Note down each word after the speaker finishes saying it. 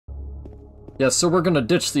Yeah, so we're gonna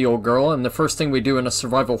ditch the old girl, and the first thing we do in a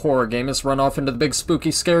survival horror game is run off into the big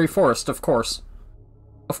spooky scary forest, of course.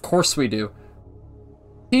 Of course we do.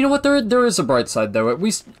 You know what, there is a bright side though. At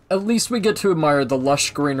least we get to admire the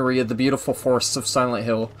lush greenery of the beautiful forests of Silent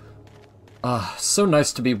Hill. Ah, so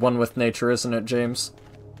nice to be one with nature, isn't it, James?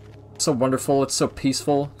 It's so wonderful, it's so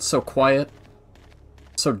peaceful, it's so quiet,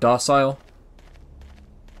 so docile.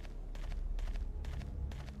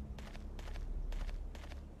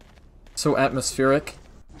 So atmospheric.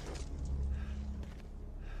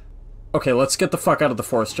 Okay, let's get the fuck out of the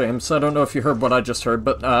forest, James. I don't know if you heard what I just heard,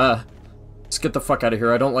 but, let's get the fuck out of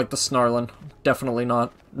here. I don't like the snarling. Definitely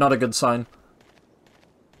not. Not a good sign.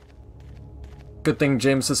 Good thing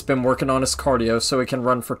James has been working on his cardio so he can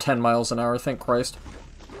run for 10 miles an hour, thank Christ.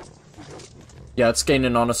 Yeah, it's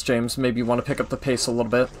gaining on us, James. Maybe you want to pick up the pace a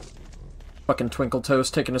little bit. Fucking Twinkle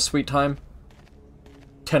Toes taking his sweet time.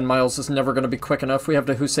 10 miles is never gonna be quick enough. We have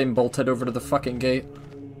to Hussein Bolt it over to the fucking gate.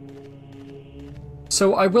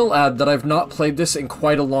 So I will add that I've not played this in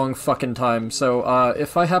quite a long fucking time, so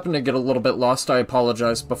if I happen to get a little bit lost, I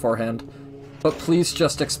apologize beforehand. But please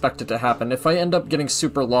just expect it to happen. If I end up getting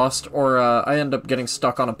super lost, or I end up getting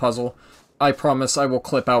stuck on a puzzle, I promise I will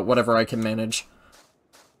clip out whatever I can manage.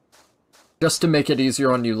 Just to make it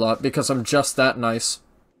easier on you lot, because I'm just that nice.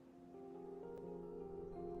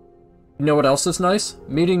 You know what else is nice?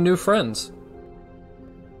 Meeting new friends.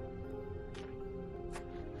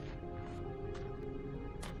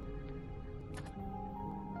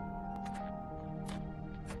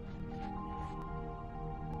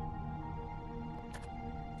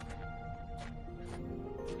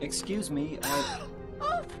 Excuse me,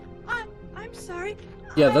 Oh, I'm sorry.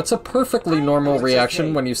 Yeah, that's a perfectly normal reaction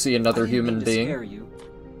okay. when you see another I didn't human mean to being. scare you.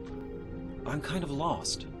 I'm kind of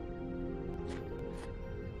lost.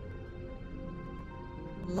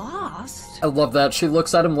 Lost? I love that. She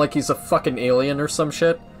looks at him like he's a fucking alien or some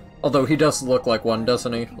shit. Although he does look like one,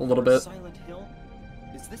 doesn't he? A little bit. Silent Hill?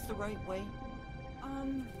 Is this the right way?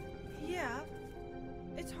 Yeah.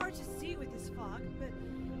 It's hard to see with this fog, but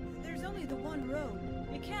there's only the one road.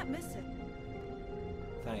 You can't miss it.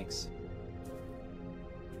 Thanks.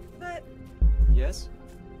 But Yes?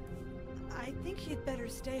 I think you'd better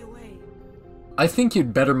stay away. I think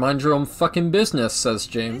you'd better mind your own fucking business, says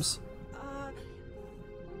James.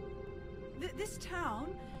 This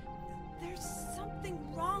town, there's something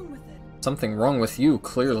wrong with it. Something wrong with you,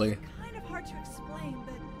 clearly. It's kind of hard to explain,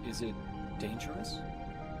 but Is it dangerous?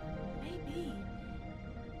 maybe.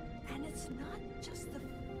 And it's not just the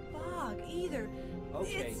fog either.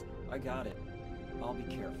 Okay, It's... I got it. I'll be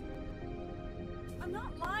careful. I'm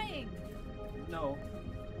not lying. No,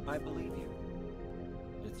 I believe you.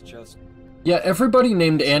 It's just... Yeah, everybody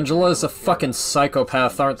named Angela is a fucking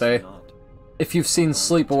psychopath, aren't they? Not. If you've seen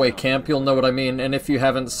Sleepaway Camp, you'll know what I mean, and if you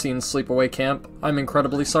haven't seen Sleepaway Camp, I'm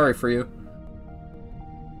incredibly sorry for you.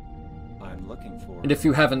 I'm looking for... And if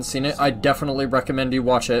you haven't seen it, I definitely recommend you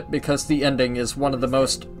watch it, because the ending is one of the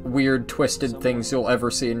most weird, twisted things you'll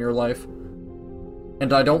ever see in your life.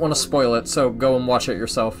 And I don't want to spoil it, so go and watch it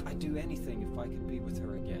yourself. I'd do anything if I could be with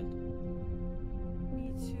her again.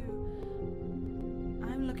 Me too.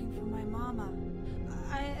 I'm looking for my mama.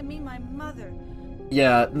 I mean my mother.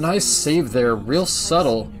 Yeah, nice save there, real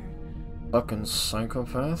subtle. Fucking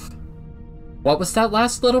psychopath. What was that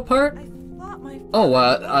last little part? I thought my Oh,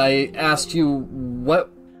 I asked you, what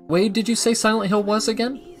way did you say Silent Hill was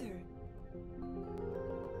again? either.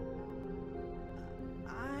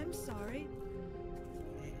 I'm sorry.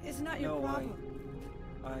 It's not your No, problem.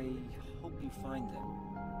 I hope you find them.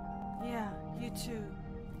 Yeah, you too.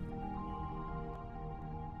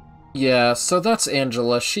 Yeah, so that's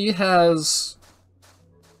Angela. She has...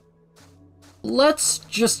 let's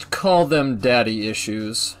just call them daddy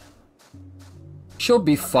issues. She'll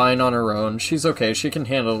be fine on her own. She's okay. She can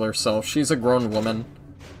handle herself. She's a grown woman.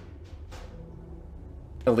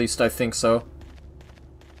 At least I think so.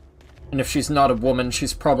 And if she's not a woman,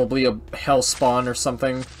 she's probably a hellspawn or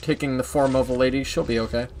something, taking the form of a lady. She'll be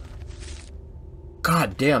okay.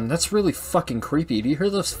 God damn, that's really fucking creepy. Do you hear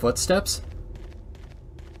those footsteps?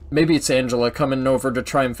 Maybe it's Angela coming over to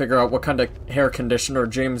try and figure out what kind of hair conditioner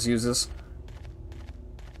James uses.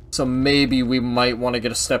 So maybe we might want to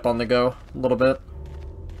get a step on the go a little bit.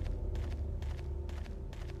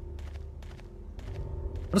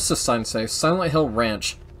 What does this sign say? Silent Hill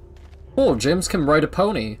Ranch. Oh, James can ride a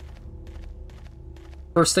pony.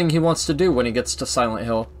 First thing he wants to do when he gets to Silent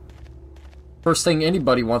Hill. First thing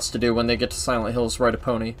anybody wants to do when they get to Silent Hill is ride a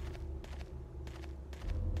pony.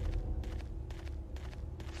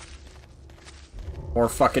 More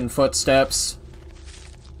fucking footsteps.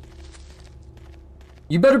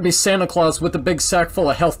 You better be Santa Claus with a big sack full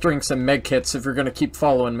of health drinks and med kits if you're gonna keep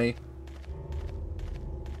following me.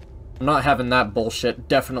 I'm not having that bullshit.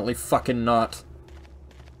 Definitely fucking not.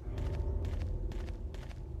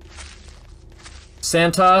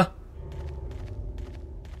 Santa?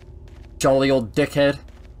 Jolly old dickhead.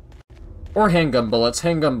 Or handgun bullets.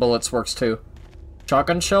 Handgun bullets works too.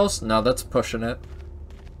 Shotgun shells? No, that's pushing it.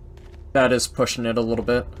 That is pushing it a little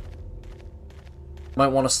bit. Might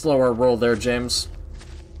want to slow our roll there, James.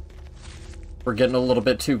 We're getting a little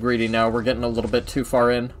bit too greedy now. We're getting a little bit too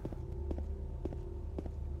far in.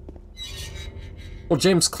 Well,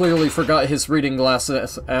 James clearly forgot his reading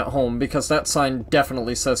glasses at home, because that sign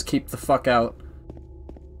definitely says keep the fuck out.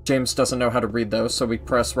 James doesn't know how to read those, so we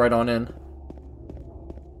press right on in.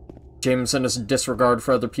 James and his disregard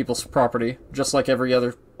for other people's property, just like every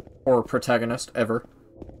other horror protagonist ever.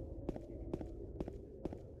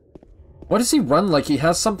 Why does he run like he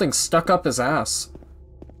has something stuck up his ass?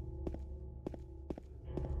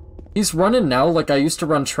 He's running now like I used to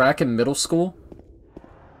run track in middle school?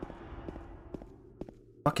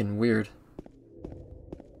 Fucking weird.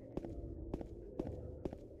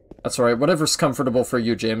 That's alright, whatever's comfortable for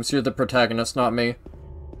you, James. You're the protagonist, not me.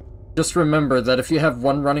 Just remember that if you have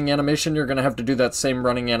one running animation, you're gonna have to do that same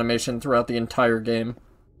running animation throughout the entire game.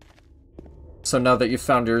 So now that you've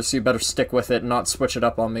found yours, you better stick with it and not switch it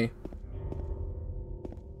up on me.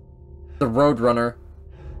 The Roadrunner.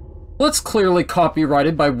 Well, it's clearly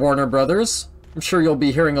copyrighted by Warner Brothers. I'm sure you'll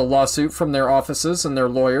be hearing a lawsuit from their offices and their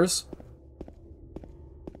lawyers.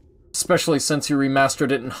 Especially since you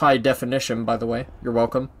remastered it in high definition, by the way. You're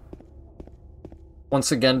welcome.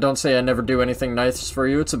 Once again, don't say I never do anything nice for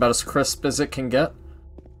you. It's about as crisp as it can get.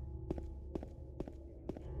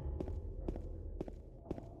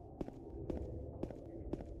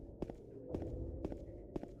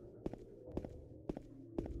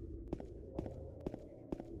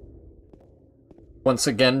 Once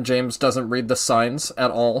again, James doesn't read the signs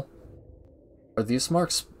at all. Are these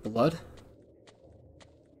marks blood?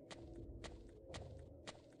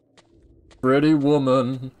 Pretty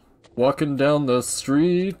woman, walking down the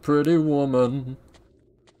street, pretty woman.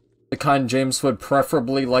 The kind James would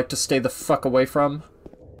preferably like to stay the fuck away from,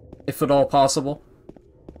 if at all possible.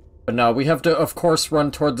 But no, we have to, of course,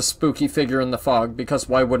 run toward the spooky figure in the fog, because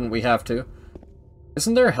why wouldn't we have to?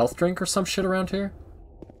 Isn't there a health drink or some shit around here?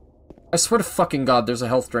 I swear to fucking God there's a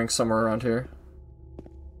health drink somewhere around here.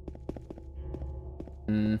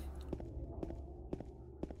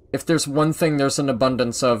 If there's one thing there's an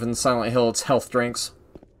abundance of in Silent Hill, it's health drinks.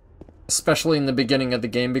 Especially in the beginning of the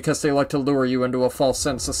game, because they like to lure you into a false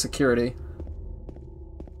sense of security.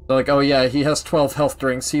 They're like, oh yeah, he has 12 health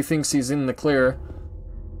drinks, he thinks he's in the clear.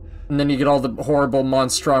 And then you get all the horrible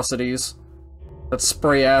monstrosities that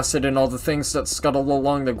spray acid and all the things that scuttle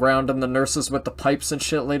along the ground and the nurses with the pipes and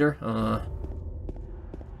shit later.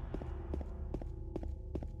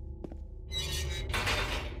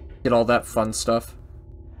 Get all that fun stuff.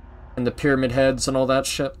 And the pyramid heads and all that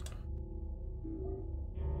shit.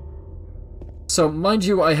 So, mind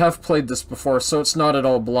you, I have played this before, so it's not at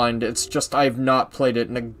all blind. It's just I've not played it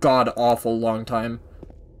in a god-awful long time.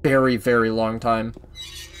 Very, very long time.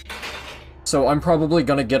 So I'm probably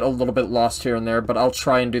gonna get a little bit lost here and there, but I'll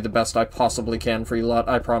try and do the best I possibly can for you lot,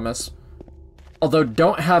 I promise. Although,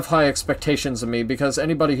 don't have high expectations of me, because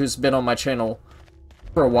anybody who's been on my channel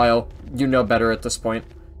for a while, you know better at this point.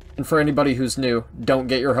 And for anybody who's new, don't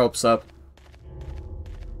get your hopes up.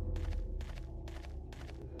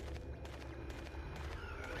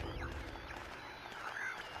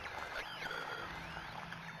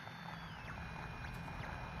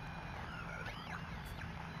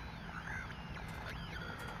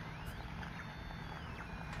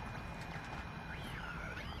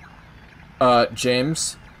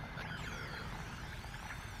 James?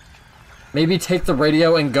 Maybe take the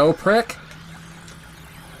radio and go, prick?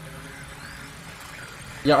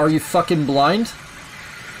 Yeah, are you fucking blind?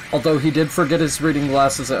 Although he did forget his reading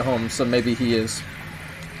glasses at home, so maybe he is.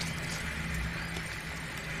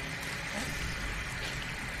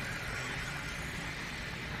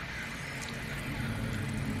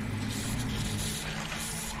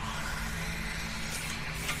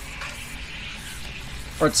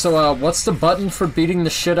 Alright, so, what's the button for beating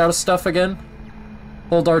the shit out of stuff again?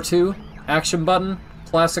 Hold R2? Action button?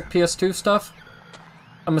 Classic PS2 stuff?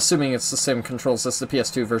 I'm assuming it's the same controls as the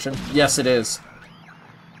PS2 version. Yes, it is.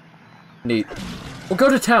 Neat. We'll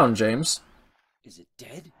go to town, James. Is it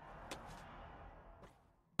dead?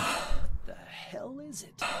 The hell is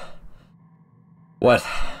it? What?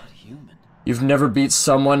 Not human. You've never beat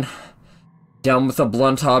someone down with a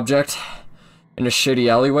blunt object in a shitty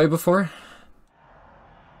alleyway before?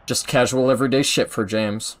 Just casual everyday shit for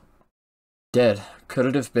James. Dead. Could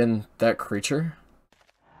it have been that creature?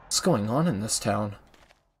 What's going on in this town?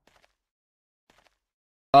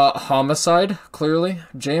 Homicide, clearly,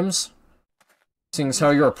 James. Seeing as how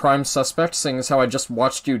you're a prime suspect, seeing as how I just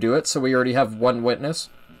watched you do it, so we already have one witness.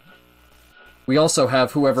 We also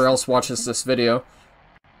have whoever else watches this video.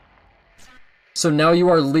 So now you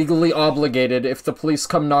are legally obligated, if the police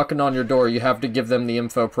come knocking on your door, you have to give them the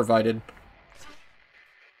info provided.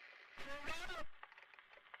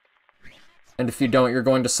 And if you don't, you're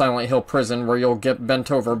going to Silent Hill Prison, where you'll get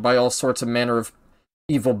bent over by all sorts of manner of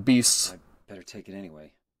evil beasts. I better take it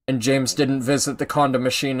anyway. And James didn't visit the condom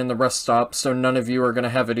machine in the rest stop, so none of you are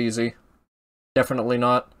gonna have it easy. Definitely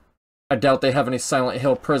not. I doubt they have any Silent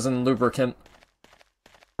Hill Prison lubricant.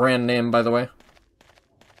 Brand name, by the way.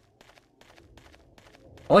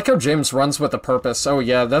 I like how James runs with a purpose. Oh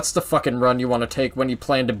yeah, that's the fucking run you want to take when you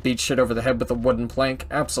plan to beat shit over the head with a wooden plank.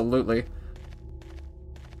 Absolutely.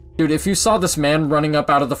 Dude, if you saw this man running up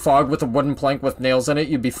out of the fog with a wooden plank with nails in it,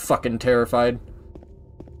 you'd be fucking terrified.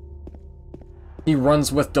 He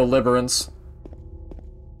runs with deliverance.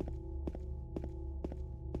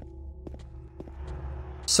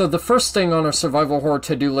 So the first thing on our survival horror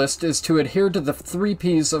to-do list is to adhere to the 3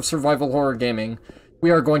 Ps of survival horror gaming.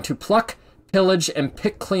 We are going to pluck, pillage, and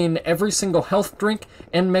pick clean every single health drink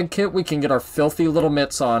and medkit we can get our filthy little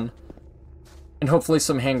mitts on. And hopefully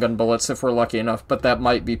some handgun bullets if we're lucky enough, but that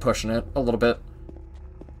might be pushing it a little bit.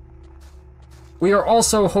 We are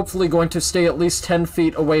also hopefully going to stay at least 10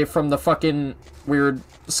 feet away from the fucking weird,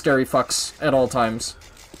 scary fucks at all times.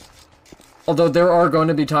 Although there are going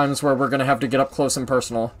to be times where we're going to have to get up close and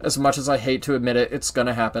personal. As much as I hate to admit it, it's going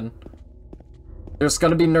to happen. There's going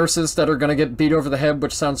to be nurses that are going to get beat over the head,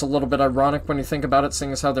 which sounds a little bit ironic when you think about it,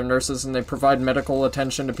 seeing as how they're nurses and they provide medical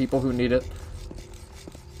attention to people who need it.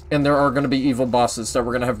 And there are going to be evil bosses that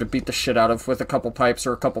we're going to have to beat the shit out of with a couple pipes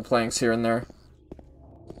or a couple planks here and there.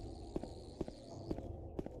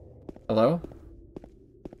 Hello?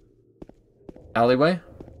 Alleyway?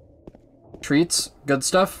 Treats? Good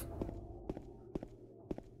stuff?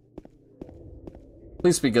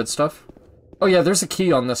 Please be good stuff. Oh yeah, there's a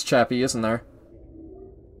key on this chappie, isn't there?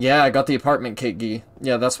 Yeah, I got the apartment key.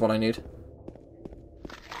 Yeah, that's what I need.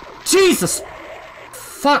 Jesus!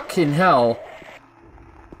 Fucking hell.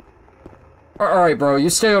 Alright, bro,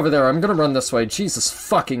 you stay over there. I'm gonna run this way. Jesus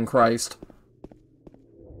fucking Christ.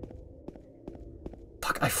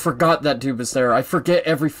 Fuck, I forgot that dude was there. I forget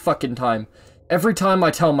every fucking time. Every time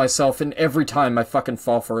I tell myself, and every time I fucking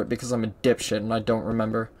fall for it because I'm a dipshit and I don't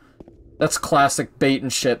remember. That's classic bait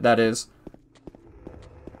and shit, that is.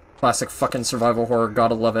 Classic fucking survival horror,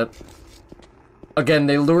 gotta love it. Again,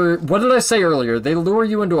 they lure... What did I say earlier? They lure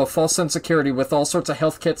you into a false sense of security with all sorts of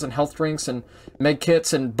health kits and health drinks and med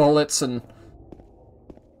kits and bullets and...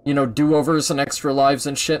 you know, do-overs and extra lives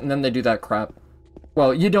and shit, and then they do that crap.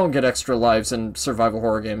 Well, you don't get extra lives in survival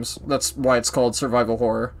horror games. That's why it's called survival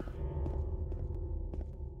horror.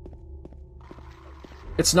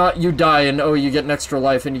 It's not you die and, oh, you get an extra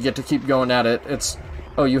life and you get to keep going at it. It's,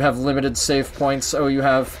 oh, you have limited save points. Oh, you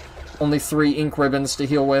have only 3 ink ribbons to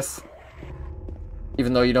heal with.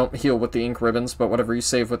 Even though you don't heal with the ink ribbons, but whatever you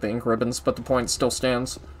save with the ink ribbons, but the point still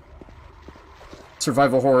stands.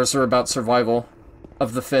 Survival horrors are about survival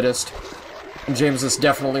of the fittest. And James is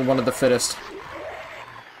definitely one of the fittest.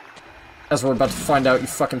 As we're about to find out, you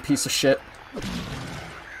fucking piece of shit.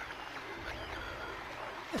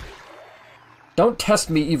 Don't test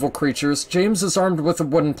me, evil creatures. James is armed with a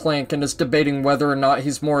wooden plank and is debating whether or not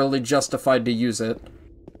he's morally justified to use it.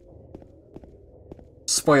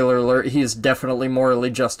 Spoiler alert, he is definitely morally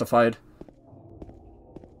justified.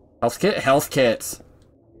 Health kit? Health kit!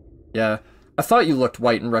 Yeah. I thought you looked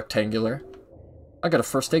white and rectangular. I got a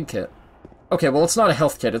first aid kit. Okay, well it's not a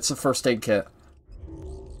health kit, it's a first aid kit.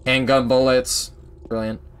 Handgun bullets.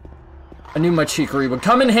 Brilliant. I knew my cheekery would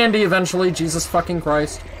come in handy eventually, Jesus fucking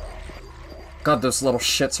Christ. God, those little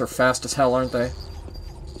shits are fast as hell, aren't they?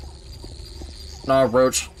 Nah,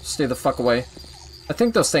 Roach. Stay the fuck away. I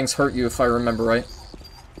think those things hurt you, if I remember right.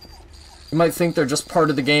 You might think they're just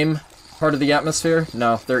part of the game, part of the atmosphere.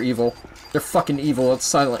 No, they're evil. They're fucking evil. It's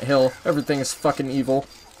Silent Hill. Everything is fucking evil.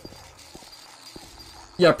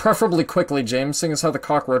 Yeah, preferably quickly, James, seeing as how the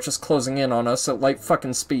cockroach is closing in on us at light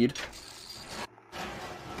fucking speed.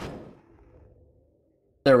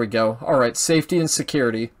 There we go. Alright, safety and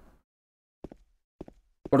security.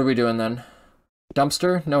 What are we doing then?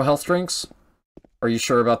 Dumpster? No health drinks? Are you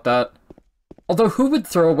sure about that? Although, who would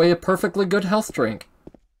throw away a perfectly good health drink?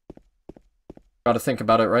 Gotta think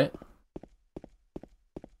about it, right?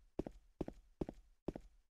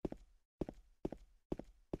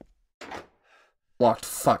 Locked.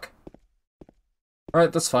 Fuck.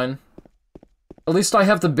 Alright, that's fine. At least I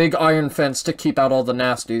have the big iron fence to keep out all the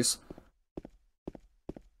nasties.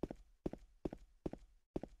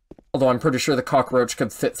 Although I'm pretty sure the cockroach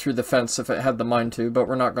could fit through the fence if it had the mind to, but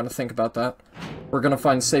we're not going to think about that. We're going to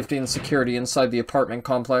find safety and security inside the apartment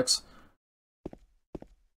complex.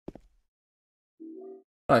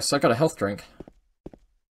 Nice, I got a health drink.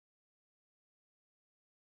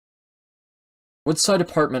 Woodside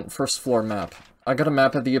apartment, first floor map. I got a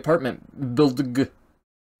map of the apartment building.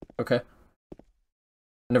 Okay.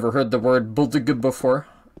 Never heard the word building before,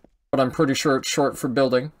 but I'm pretty sure it's short for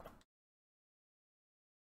building.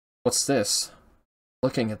 What's this?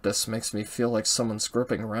 Looking at this makes me feel like someone's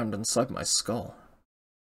groping around inside my skull.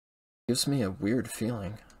 Gives me a weird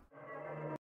feeling.